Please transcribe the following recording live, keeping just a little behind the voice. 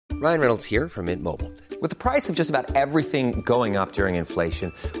Ryan Reynolds here from Mint Mobile. With the price of just about everything going up during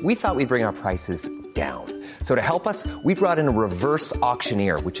inflation, we thought we'd bring our prices down. So to help us, we brought in a reverse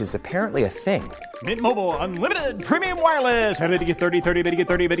auctioneer, which is apparently a thing. Mint Mobile Unlimited Premium Wireless. How to get 30, 30, bit to get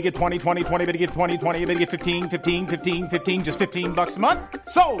 30, bit to get 20, 20, 20, bit to get 20, 20, bit to get 15, 15, 15, 15, just $15 a month?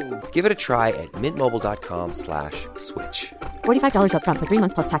 Sold! Give it a try at mintmobile.com/switch. $45 up front for 3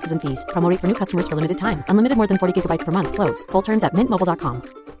 months plus taxes and fees. Promo rate for new customers for limited time. Unlimited more than 40 gigabytes per month. Slows full terms at mintmobile.com.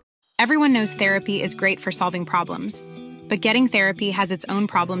 Everyone knows therapy is great for solving problems. But getting therapy has its own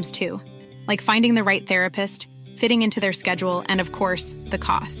problems too. Like finding the right therapist, fitting into their schedule, and of course, the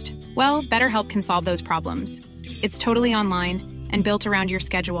cost. Well, BetterHelp can solve those problems. It's totally online and built around your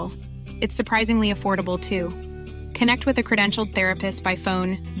schedule. It's surprisingly affordable too. Connect with a credentialed therapist by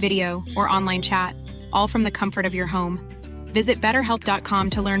phone, video, or online chat, all from the comfort of your home. Visit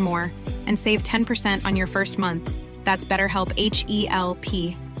BetterHelp.com to learn more and save 10% on your first month. That's BetterHelp,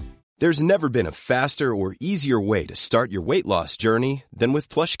 H-E-L-P. There's never been a faster or easier way to start your weight loss journey than with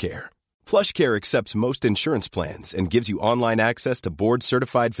PlushCare. PlushCare accepts most insurance plans and gives you online access to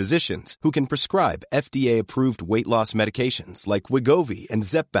board-certified physicians who can prescribe FDA-approved weight loss medications like Wegovy and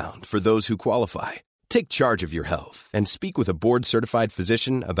Zepbound for those who qualify. Take charge of your health and speak with a board-certified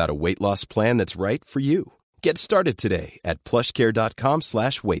physician about a weight loss plan that's right for you. Get started today at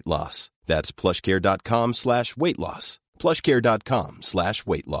plushcare.com/weight loss. That's plushcare.com/weight loss.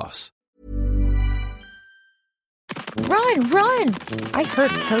 plushcare.com/weight loss. Run, run! I heard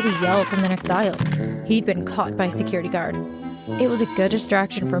Toby yell from the next aisle. He'd been caught by a security guard. It was a good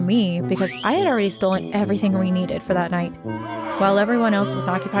distraction for me because I had already stolen everything we needed for that night. While everyone else was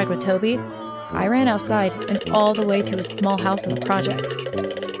occupied with Toby, I ran outside and all the way to his small house in the projects.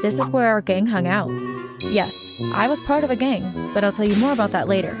 This is where our gang hung out. Yes, I was part of a gang, but I'll tell you more about that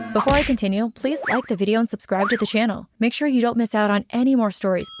later. Before I continue, please like the video and subscribe to the channel. Make sure you don't miss out on any more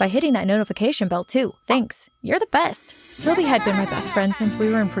stories by hitting that notification bell too. Thanks. You're the best. Toby had been my best friend since we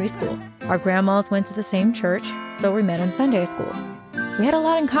were in preschool. Our grandmas went to the same church, so we met in Sunday school. We had a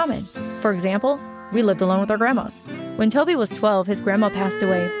lot in common. For example, we lived alone with our grandmas. When Toby was 12, his grandma passed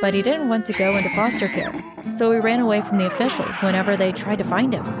away, but he didn't want to go into foster care. So he ran away from the officials whenever they tried to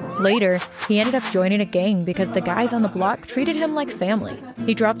find him. Later, he ended up joining a gang because the guys on the block treated him like family.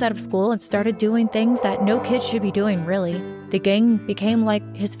 He dropped out of school and started doing things that no kid should be doing, really. The gang became like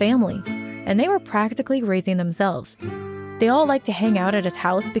his family, and they were practically raising themselves. They all liked to hang out at his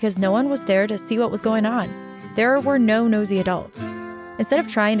house because no one was there to see what was going on. There were no nosy adults. Instead of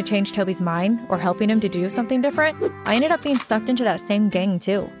trying to change Toby's mind or helping him to do something different, I ended up being sucked into that same gang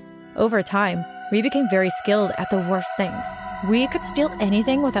too. Over time, we became very skilled at the worst things. We could steal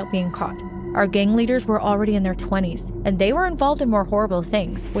anything without being caught. Our gang leaders were already in their 20s, and they were involved in more horrible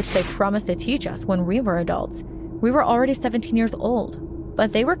things, which they promised to teach us when we were adults. We were already 17 years old,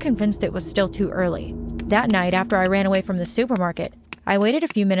 but they were convinced it was still too early. That night, after I ran away from the supermarket, I waited a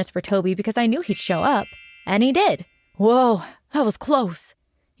few minutes for Toby because I knew he'd show up, and he did. Whoa, that was close,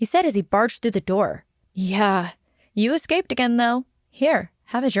 he said as he barged through the door. Yeah, you escaped again, though. Here,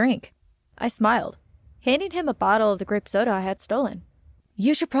 have a drink. I smiled, handing him a bottle of the grape soda I had stolen.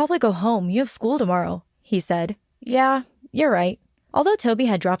 You should probably go home. You have school tomorrow, he said. Yeah, you're right. Although Toby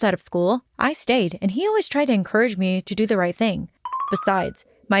had dropped out of school, I stayed, and he always tried to encourage me to do the right thing. Besides,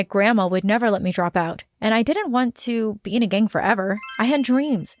 my grandma would never let me drop out, and I didn't want to be in a gang forever. I had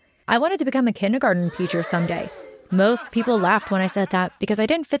dreams. I wanted to become a kindergarten teacher someday. Most people laughed when I said that because I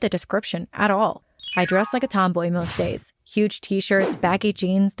didn't fit the description at all. I dressed like a tomboy most days. Huge t-shirts, baggy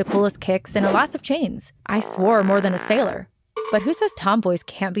jeans, the coolest kicks, and lots of chains. I swore more than a sailor. But who says tomboys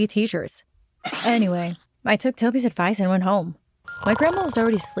can't be teachers? Anyway, I took Toby's advice and went home. My grandma was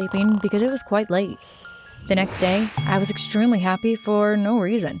already sleeping because it was quite late. The next day, I was extremely happy for no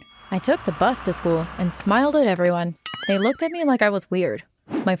reason. I took the bus to school and smiled at everyone. They looked at me like I was weird.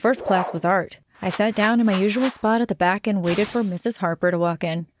 My first class was art. I sat down in my usual spot at the back and waited for Mrs. Harper to walk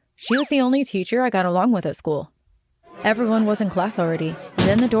in. She was the only teacher I got along with at school. Everyone was in class already.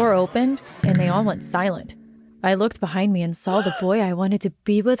 Then the door opened, and they all went silent. I looked behind me and saw the boy I wanted to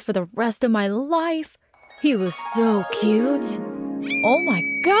be with for the rest of my life. He was so cute. Oh my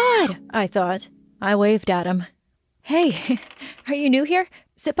God, I thought. I waved at him. Hey, are you new here?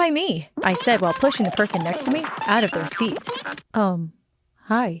 Sit by me, I said while pushing the person next to me out of their seat.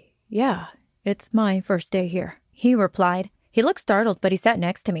 Hi, yeah. It's my first day here, he replied. He looked startled, but he sat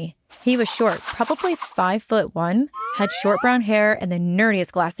next to me. He was short, probably 5'1", had short brown hair and the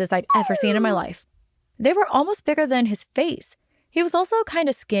nerdiest glasses I'd ever seen in my life. They were almost bigger than his face. He was also kind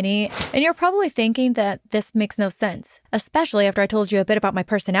of skinny, and you're probably thinking that this makes no sense, especially after I told you a bit about my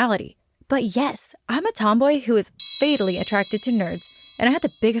personality. But yes, I'm a tomboy who is fatally attracted to nerds, and I had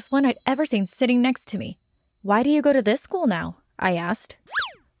the biggest one I'd ever seen sitting next to me. "Why do you go to this school now?" I asked.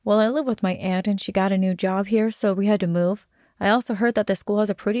 "Well, I live with my aunt and she got a new job here, so we had to move. I also heard that the school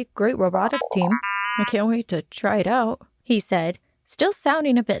has a pretty great robotics team. I can't wait to try it out," he said, still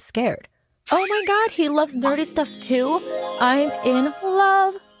sounding a bit scared. Oh my God, he loves nerdy stuff too? I'm in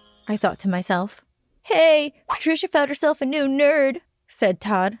love, I thought to myself. "Hey, Patricia found herself a new nerd," said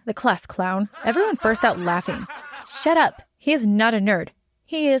Todd, the class clown. Everyone burst out laughing. "Shut up. He is not a nerd.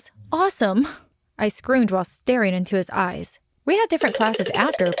 He is awesome," I screamed while staring into his eyes. We had different classes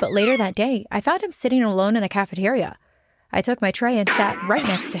after, but later that day, I found him sitting alone in the cafeteria. I took my tray and sat right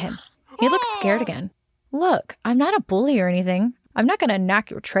next to him. He looked scared again. "Look, I'm not a bully or anything. I'm not going to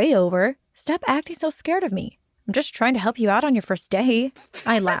knock your tray over. Stop acting so scared of me. I'm just trying to help you out on your first day."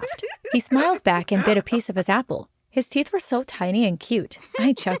 I laughed. He smiled back and bit a piece of his apple. His teeth were so tiny and cute.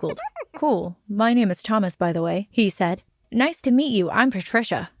 I chuckled. "Cool. My name is Thomas, by the way," he said. "Nice to meet you. I'm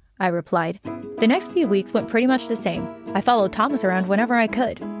Patricia," I replied. The next few weeks went pretty much the same. I followed Thomas around whenever I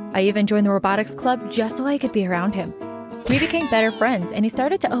could. I even joined the robotics club just so I could be around him. We became better friends and he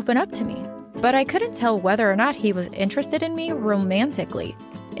started to open up to me. But I couldn't tell whether or not he was interested in me romantically.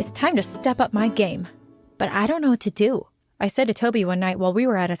 It's time to step up my game. But I don't know what to do, I said to Toby one night while we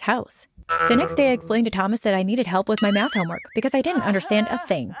were at his house. The next day I explained to Thomas that I needed help with my math homework because I didn't understand a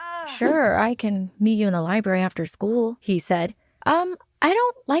thing. "Sure, I can meet you in the library after school," he said. I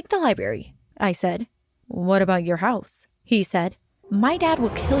don't like the library," I said. "What about your house?" he said. "My dad will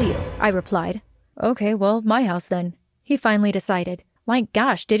kill you," I replied. "Okay, well, my house then," he finally decided. My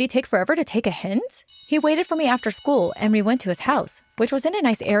gosh, did he take forever to take a hint? He waited for me after school and we went to his house, which was in a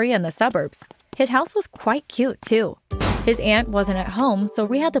nice area in the suburbs. His house was quite cute too. His aunt wasn't at home, so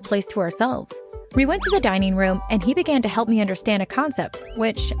we had the place to ourselves. We went to the dining room and he began to help me understand a concept,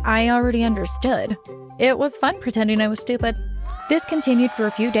 which I already understood. It was fun pretending I was stupid. This continued for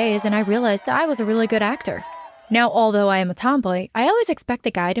a few days and I realized that I was a really good actor. Now, although I am a tomboy, I always expect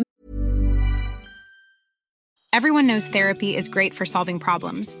the guy to... Everyone knows therapy is great for solving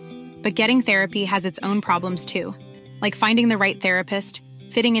problems, but getting therapy has its own problems too, like finding the right therapist,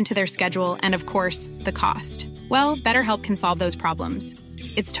 fitting into their schedule, and of course, the cost. Well, BetterHelp can solve those problems.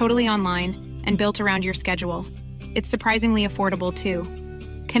 It's totally online and built around your schedule. It's surprisingly affordable too.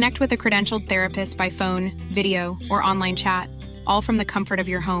 Connect with a credentialed therapist by phone, video, or online chat, all from the comfort of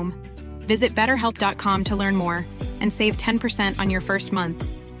your home. Visit BetterHelp.com to learn more and save 10% on your first month.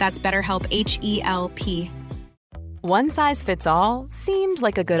 That's BetterHelp, H-E-L-P. One size fits all seemed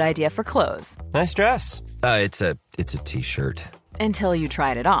like a good idea for clothes. Nice dress. It's a t-shirt. Until you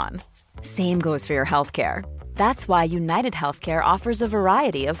tried it on. Same goes for your healthcare. That's why United Healthcare offers a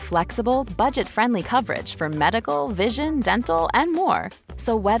variety of flexible, budget-friendly coverage for medical, vision, dental, and more.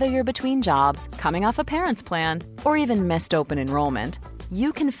 So whether you're between jobs, coming off a parent's plan, or even missed open enrollment,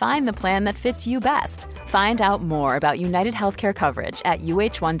 you can find the plan that fits you best. Find out more about United Healthcare coverage at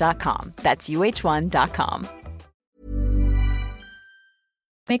UH1.com. That's UH1.com.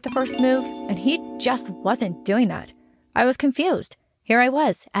 Make the first move, and he just wasn't doing that. I was confused. Here I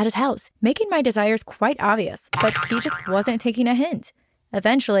was, at his house, making my desires quite obvious, but he just wasn't taking a hint.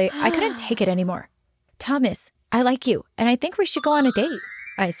 Eventually, I couldn't take it anymore. "Thomas, I like you, and I think we should go on a date,"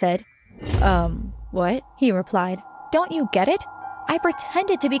 I said. What?" he replied. "Don't you get it? I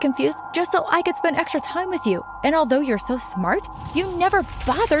pretended to be confused just so I could spend extra time with you, and although you're so smart, you never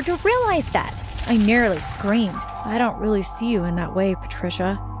bothered to realize that." I nearly screamed. "I don't really see you in that way,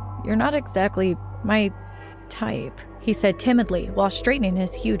 Patricia. You're not exactly my type," he said timidly while straightening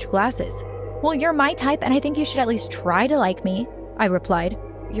his huge glasses. "Well, you're my type, and I think you should at least try to like me," I replied.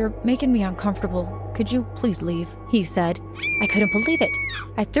 "You're making me uncomfortable. Could you please leave?" he said. I couldn't believe it.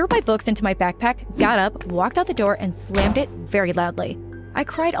 I threw my books into my backpack, got up, walked out the door, and slammed it very loudly. I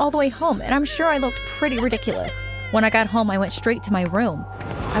cried all the way home, and I'm sure I looked pretty ridiculous. When I got home, I went straight to my room.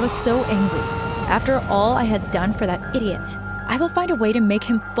 I was so angry. After all I had done for that idiot, I will find a way to make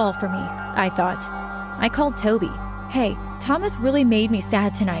him fall for me, I thought. I called Toby. "Hey, Thomas really made me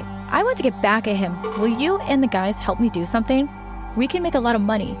sad tonight. I want to get back at him. Will you and the guys help me do something? We can make a lot of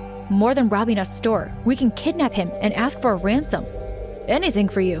money, more than robbing a store. We can kidnap him and ask for a ransom." "Anything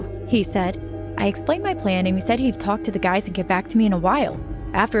for you," he said. I explained my plan and he said he'd talk to the guys and get back to me in a while.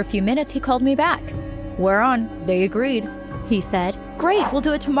 After a few minutes, he called me back. "We're on. They agreed," he said. "Great, we'll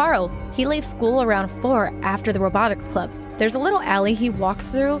do it tomorrow." He leaves school around 4 after the robotics club. There's a little alley he walks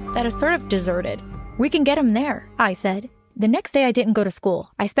through that is sort of deserted. "We can get him there," I said. The next day I didn't go to school.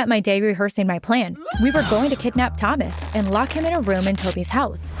 I spent my day rehearsing my plan. We were going to kidnap Thomas and lock him in a room in Toby's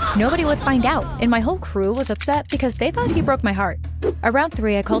house. Nobody would find out, and my whole crew was upset because they thought he broke my heart. Around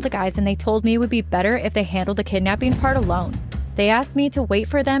 3, I called the guys and they told me it would be better if they handled the kidnapping part alone. They asked me to wait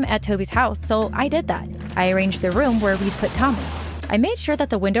for them at Toby's house, so I did that. I arranged the room where we'd put Thomas. I made sure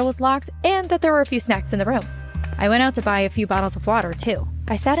that the window was locked and that there were a few snacks in the room. I went out to buy a few bottles of water, too.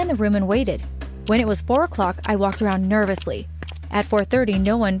 I sat in the room and waited. When it was 4 o'clock, I walked around nervously. At 4:30,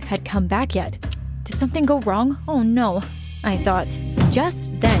 no one had come back yet. Did something go wrong? Oh no, I thought. Just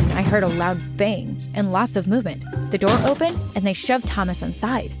then, I heard a loud bang and lots of movement. The door opened and they shoved Thomas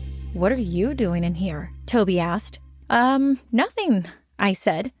inside. "What are you doing in here?" Toby asked. Nothing, I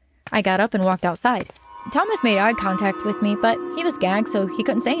said. I got up and walked outside. Thomas made eye contact with me, but he was gagged, so he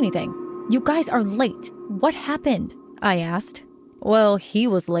couldn't say anything. "You guys are late. What happened?" I asked. Well, he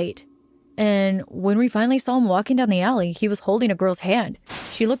was late. And when we finally saw him walking down the alley, he was holding a girl's hand.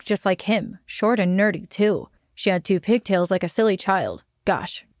 She looked just like him, short and nerdy too. She had 2 pigtails like a silly child.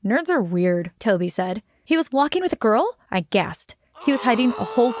 Gosh, nerds are weird, Toby said. "He was walking with a girl?" I gasped. "He was hiding a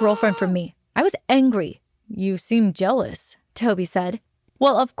whole girlfriend from me." I was angry. "You seem jealous," Toby said.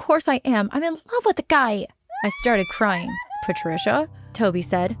 "Well, of course I am. I'm in love with the guy." I started crying. "Patricia?" Toby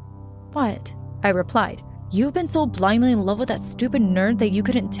said. "What?" I replied. "You've been so blindly in love with that stupid nerd that you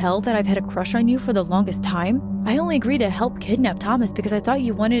couldn't tell that I've had a crush on you for the longest time? I only agreed to help kidnap Thomas because I thought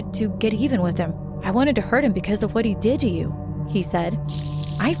you wanted to get even with him. I wanted to hurt him because of what he did to you," he said.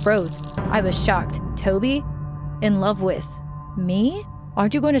 I froze. I was shocked. Toby? In love with me?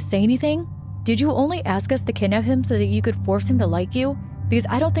 Aren't you going to say anything? Did you only ask us to kidnap him so that you could force him to like you? Because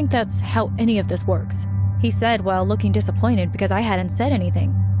I don't think that's how any of this works, he said while looking disappointed because I hadn't said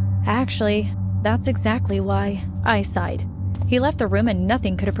anything. Actually, that's exactly why, I sighed. He left the room and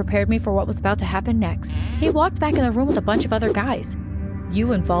nothing could have prepared me for what was about to happen next. He walked back in the room with a bunch of other guys.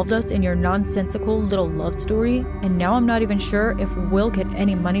 "You involved us in your nonsensical little love story, and now I'm not even sure if we'll get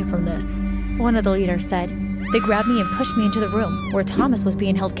any money from this," one of the leaders said. They grabbed me and pushed me into the room where Thomas was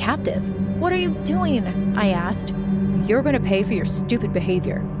being held captive. "What are you doing?" I asked. "You're going to pay for your stupid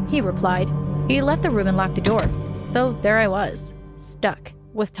behavior," he replied. He left the room and locked the door. So there I was, stuck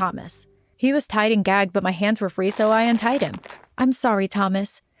with Thomas. He was tied and gagged, but my hands were free, so I untied him. "I'm sorry,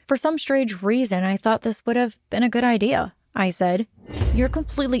 Thomas. For some strange reason, I thought this would have been a good idea," I said. "You're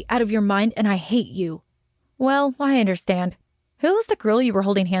completely out of your mind, and I hate you." "Well, I understand. Who was the girl you were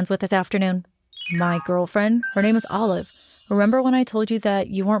holding hands with this afternoon?" "My girlfriend. Her name is Olive. Remember when I told you that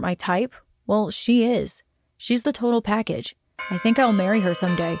you weren't my type? Well, she is. She's the total package. I think I'll marry her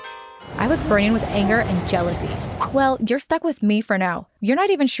someday." I was burning with anger and jealousy. "Well, you're stuck with me for now. You're not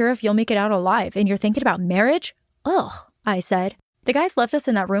even sure if you'll make it out alive, and you're thinking about marriage?" "Ugh," I said. The guys left us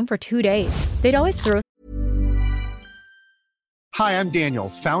in that room for 2 days. They'd always throw. Hi, I'm Daniel,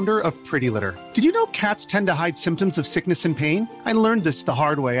 founder of Pretty Litter. Did you know cats tend to hide symptoms of sickness and pain? I learned this the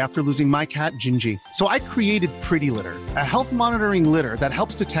hard way after losing my cat, Gingy. So I created Pretty Litter, a health monitoring litter that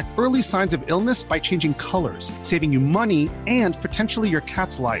helps detect early signs of illness by changing colors, saving you money and potentially your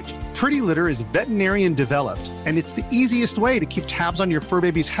cat's life. Pretty Litter is veterinarian developed, and it's the easiest way to keep tabs on your fur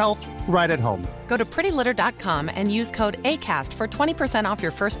baby's health right at home. Go to prettylitter.com and use code ACAST for 20% off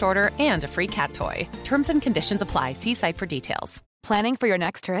your first order and a free cat toy. Terms and conditions apply. See site for details. Planning for your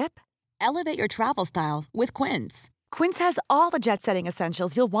next trip? Elevate your travel style with Quince. Quince has all the jet-setting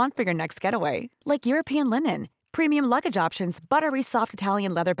essentials you'll want for your next getaway, like European linen, premium luggage options, buttery soft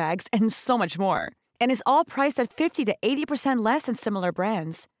Italian leather bags, and so much more. And is all priced at 50 to 80% less than similar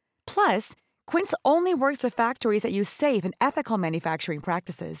brands. Plus, Quince only works with factories that use safe and ethical manufacturing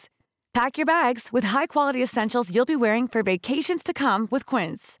practices. Pack your bags with high-quality essentials you'll be wearing for vacations to come with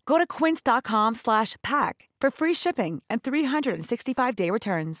Quince. Go to quince.com/pack for free shipping and 365-day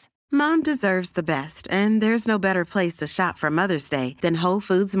returns. Mom deserves the best, and there's no better place to shop for Mother's Day than Whole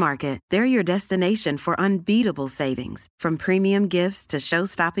Foods Market. They're your destination for unbeatable savings, from premium gifts to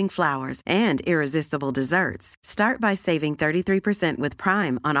show-stopping flowers and irresistible desserts. Start by saving 33% with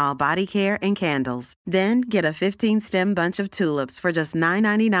Prime on all body care and candles. Then get a 15-stem bunch of tulips for just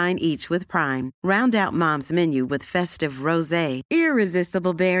 $9.99 each with Prime. Round out Mom's menu with festive rosé,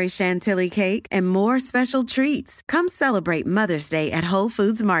 irresistible berry chantilly cake, and more special treats. Come celebrate Mother's Day at Whole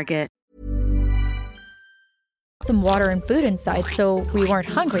Foods Market. Some water and food inside, so we weren't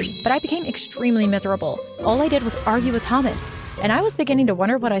hungry, but I became extremely miserable. All I did was argue with Thomas, and I was beginning to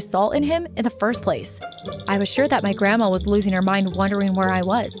wonder what I saw in him in the first place. I was sure that my grandma was losing her mind wondering where I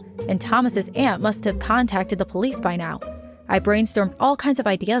was, and Thomas's aunt must have contacted the police by now. I brainstormed all kinds of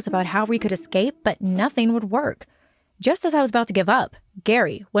ideas about how we could escape, but nothing would work. Just as I was about to give up,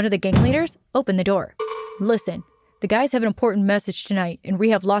 Gary, one of the gang leaders, opened the door. "Listen, the guys have an important message tonight, and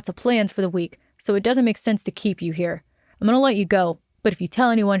we have lots of plans for the week, so it doesn't make sense to keep you here. I'm gonna let you go, but if you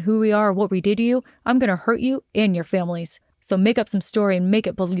tell anyone who we are or what we did to you, I'm gonna hurt you and your families. So make up some story and make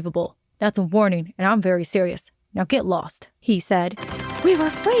it believable. That's a warning, and I'm very serious. Now get lost, he said. We were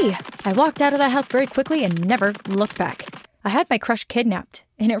free. I walked out of that house very quickly and never looked back. I had my crush kidnapped,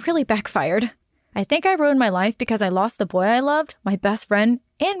 and it really backfired. I think I ruined my life because I lost the boy I loved, my best friend,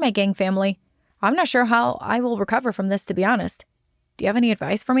 and my gang family. I'm not sure how I will recover from this, to be honest. Do you have any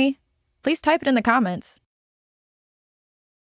advice for me? Please type it in the comments.